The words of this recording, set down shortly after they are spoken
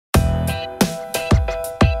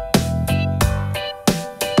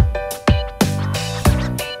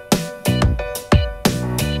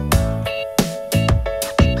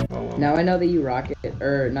I know that you rocket,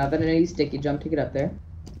 or not that I know you sticky jump to get up there.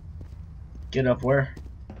 Get up where?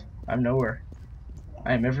 I'm nowhere.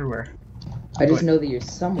 I am everywhere. I just know that you're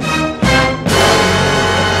somewhere.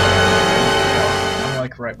 I'm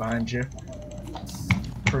like right behind you.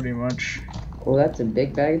 Pretty much. Well, that's a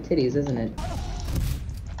big bag of titties, isn't it?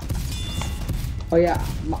 Oh yeah,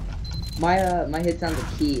 my hit sound's a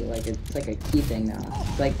key. Like it's like a key thing now.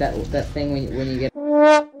 It's like that thing when you get.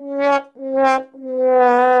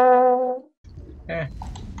 Eh.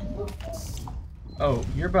 Oh,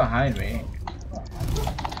 you're behind me.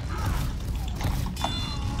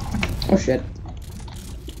 Oh shit.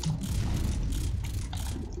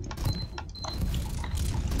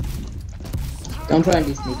 Don't try and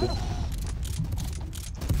be sneaky.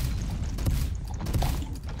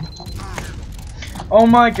 Oh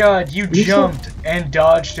my god, you jumped and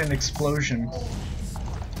dodged an explosion.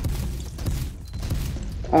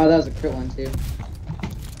 Oh, that was a crit one too.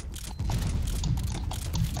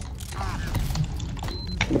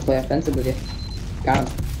 I'm gonna play offensive with you. Got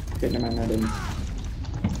him. Shit, never mind, I didn't.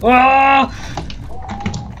 Ah!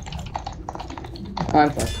 Oh,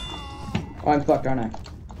 I'm fucked. Oh, I'm fucked, aren't I?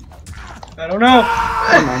 I don't know.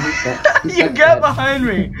 Come on, he's fucked. You got behind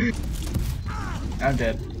me. I'm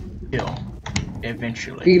dead. Kill.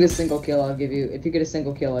 Eventually. If you get a single kill, I'll give you. If you get a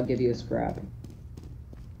single kill, I'll give you a scrap.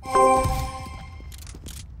 Oh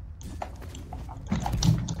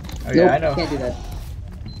yeah, Nope, I know. Can't do that.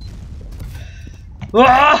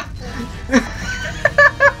 Ah!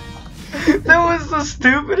 That was so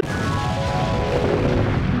stupid.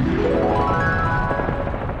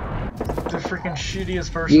 The freaking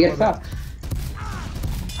shittiest person. You get fucked.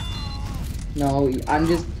 No, I'm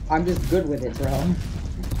just good with it, bro.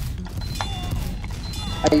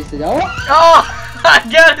 I used to know. Oh! I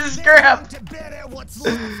got a scrap!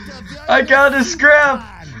 I got a scrap!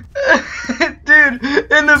 Dude,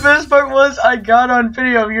 and the best part was I got on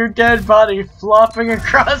video of your dead body flopping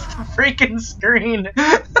across the freaking screen.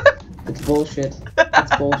 It's bullshit.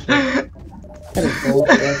 It's bullshit. That is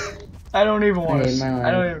bullshit. I don't even want to.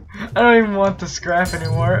 I don't even want the scrap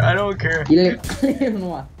anymore. I don't care. You don't even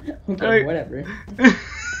want. Okay, whatever.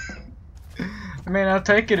 I mean, I'll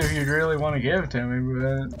take it if you really want to give it to me,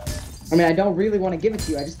 but... I mean, I don't really want to give it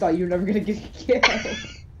to you. I just thought you were never gonna give a kill.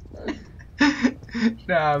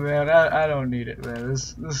 Nah, man, I don't need it, man.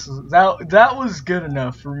 That was good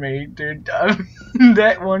enough for me, dude.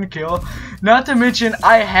 That one kill. Not to mention,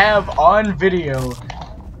 I have on video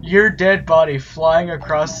your dead body flying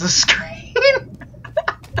across the screen.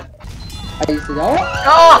 I used to know.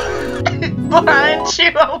 Oh, behind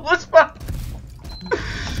you, almost behind.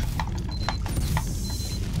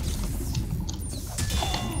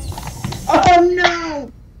 Oh no!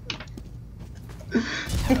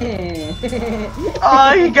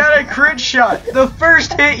 Oh, you got a crit shot. The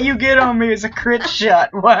first hit you get on me is a crit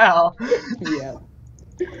shot. Wow. Yeah.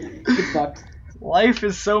 Get fucked. Life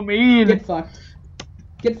is so mean. Get fucked.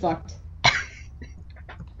 Get fucked.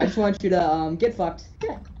 I just want you to get fucked.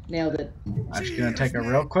 Nailed it. I'm just gonna take a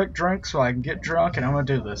real quick drink so I can get drunk, and I'm gonna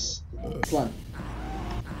do this. Come on.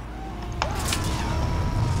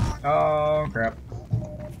 Oh crap.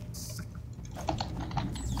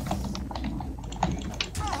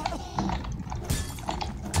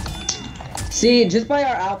 See, just by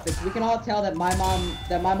our outfits, we can all tell that my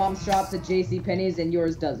mom shops at JCPenney's and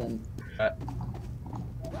yours doesn't. Yeah.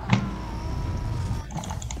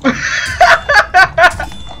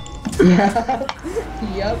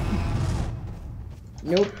 Yep.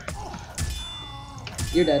 Nope.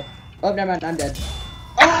 You're dead. Oh, never mind. I'm dead.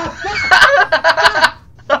 Oh,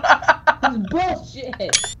 this is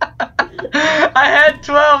bullshit. I had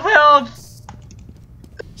 12 health.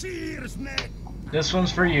 Cheers, man. This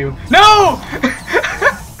one's for you. No!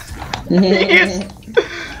 Yes.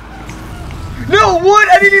 No, what?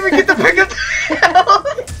 I didn't even get to pick up the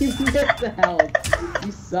health. You missed the health.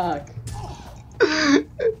 You suck.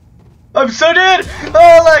 I'm so dead!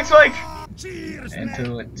 Oh, Lex, Mike!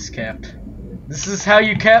 Until it's capped. This is how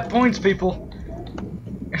you cap points, people.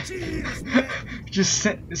 Just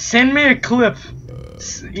send me a clip.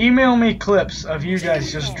 Email me clips of you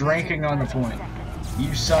guys just drinking on the point.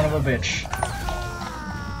 You son of a bitch.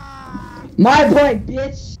 My point,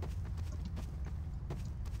 bitch!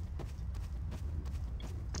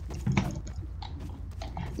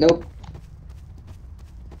 Nope.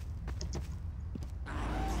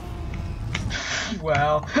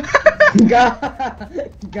 Wow. Got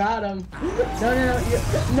him.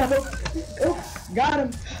 No. Oh, got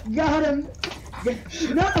him.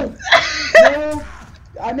 No. No.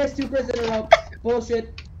 I missed 2 crits in a row.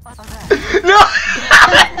 Bullshit. No.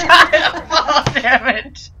 Oh, damn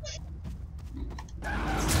it.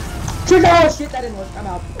 Oh shit, that didn't work. I'm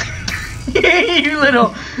out. You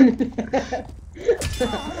little.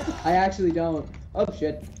 I actually don't. Oh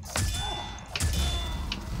shit.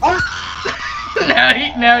 Oh!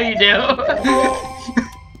 now you do.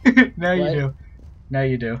 Now you What? do. Now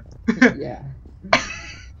you do. Yeah.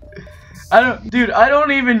 I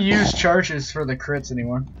don't even use charges for the crits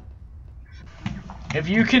anymore. If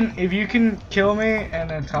you can kill me and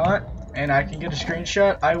then taunt and I can get a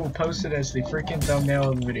screenshot, I will post it as the freaking thumbnail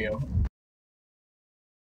of the video.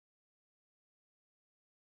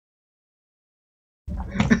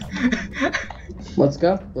 Let's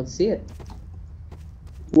go. Let's see it.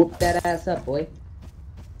 Whoop that ass up, boy.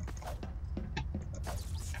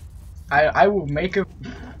 I will make a.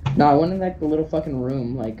 No, I want in like the little fucking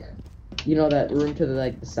room, like, you know that room to the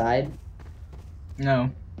like the side.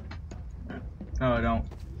 No. No, I don't.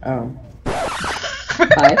 Oh.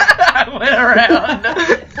 Hi. I went around.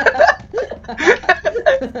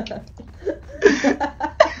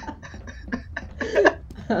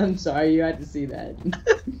 I'm sorry, you had to see that.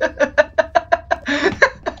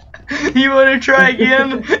 You want to try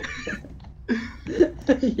again?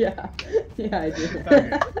 Yeah, I did.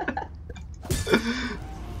 Okay.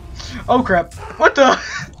 Oh crap! What the?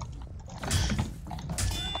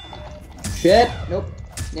 Shit! Nope.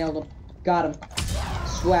 Nailed him. Got him.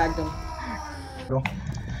 Swagged him.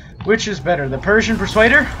 Which is better, the Persian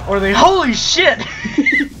Persuader or the holy shit?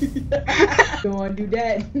 Come on, do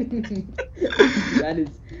that. that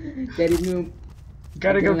is new.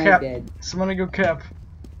 Gotta go Something cap. I did. Somebody go cap.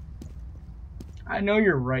 I know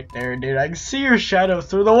you're right there, dude. I can see your shadow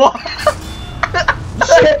through the wall.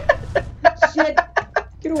 Shit! Shit!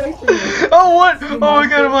 Get away from me! Oh what? Oh my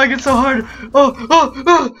god, I'm lagging so hard.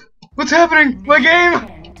 Oh. What's happening? My game.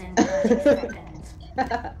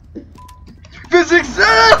 Physics!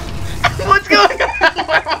 Ah! What's going on?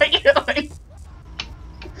 What am I doing?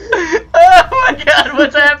 Oh my god,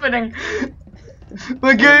 what's happening?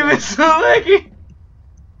 My game is so laggy!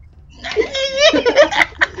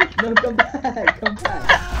 No, come back, come back.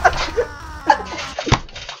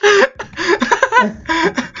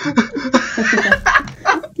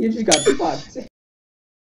 You just got fucked.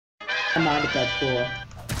 I'm on if that's cool.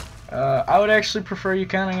 I would actually prefer you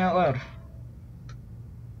counting out loud.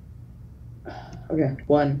 Okay,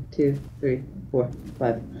 1, 2, 3, 4,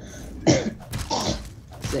 5.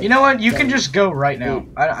 6, You know what? You 7, can just go right now.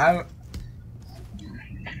 8.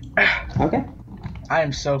 Okay. I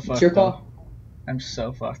am so fucked. It's your call. I'm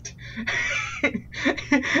so fucked.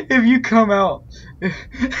 If you come out,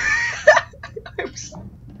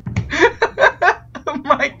 oh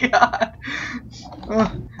my god.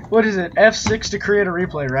 What is it? F6 to create a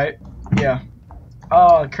replay, right? Yeah.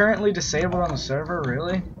 Oh, currently disabled on the server.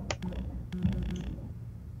 Really?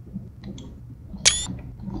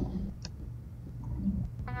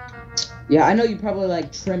 Yeah, I know you probably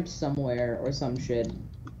like trimmed somewhere or some shit.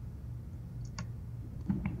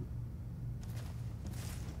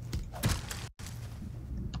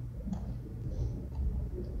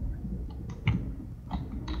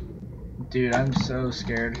 Dude, I'm so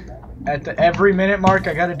scared. At the every minute mark,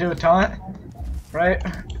 I gotta do a taunt, right?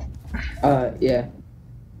 Yeah.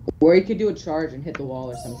 Or you could do a charge and hit the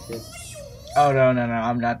wall or some shit. Oh no,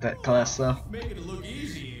 I'm not that class though. Making it look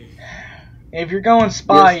easy. If you're going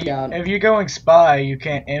spy, You're a scout. if you're going spy, you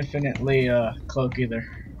can't infinitely cloak either.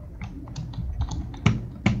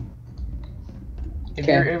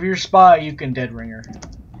 If you're spy, you can dead ringer.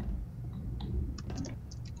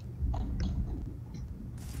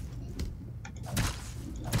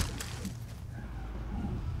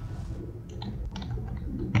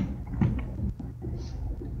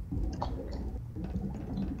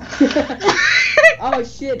 Oh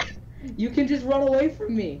shit! You can just run away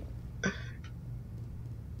from me.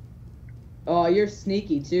 Oh, you're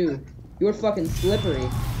sneaky too. You're fucking slippery.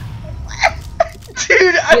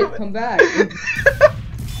 Dude, Shit, come back.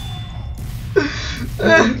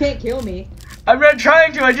 You can't kill me. I'm not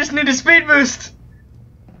trying to. I just need a speed boost.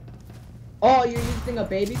 Oh, you're using a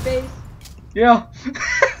baby face? Yeah.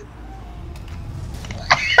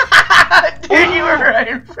 Dude, you were right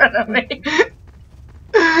in front of me.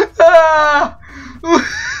 Ah.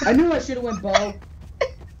 I knew I should have went bow.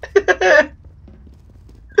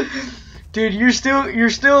 Dude, you're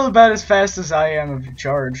still about as fast as I am if you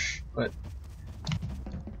charge, but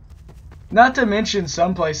not to mention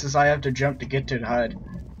some places I have to jump to get to the hide.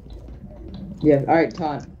 Yeah, alright,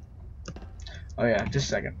 taunt. Oh yeah, just a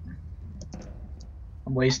second.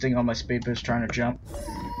 I'm wasting all my speed boost trying to jump.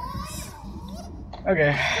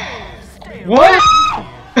 Okay. What?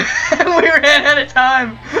 We ran out of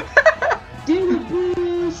time. Dude,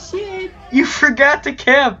 bullshit. You forgot to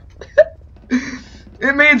camp.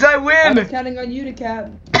 It means I I was win! counting on you to cap.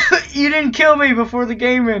 You didn't kill me before the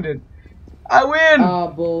game ended. I win! Oh,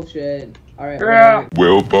 bullshit. Alright, Yeah. whatever.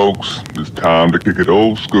 Well, folks, it's time to kick it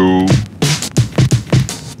old school.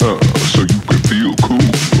 So you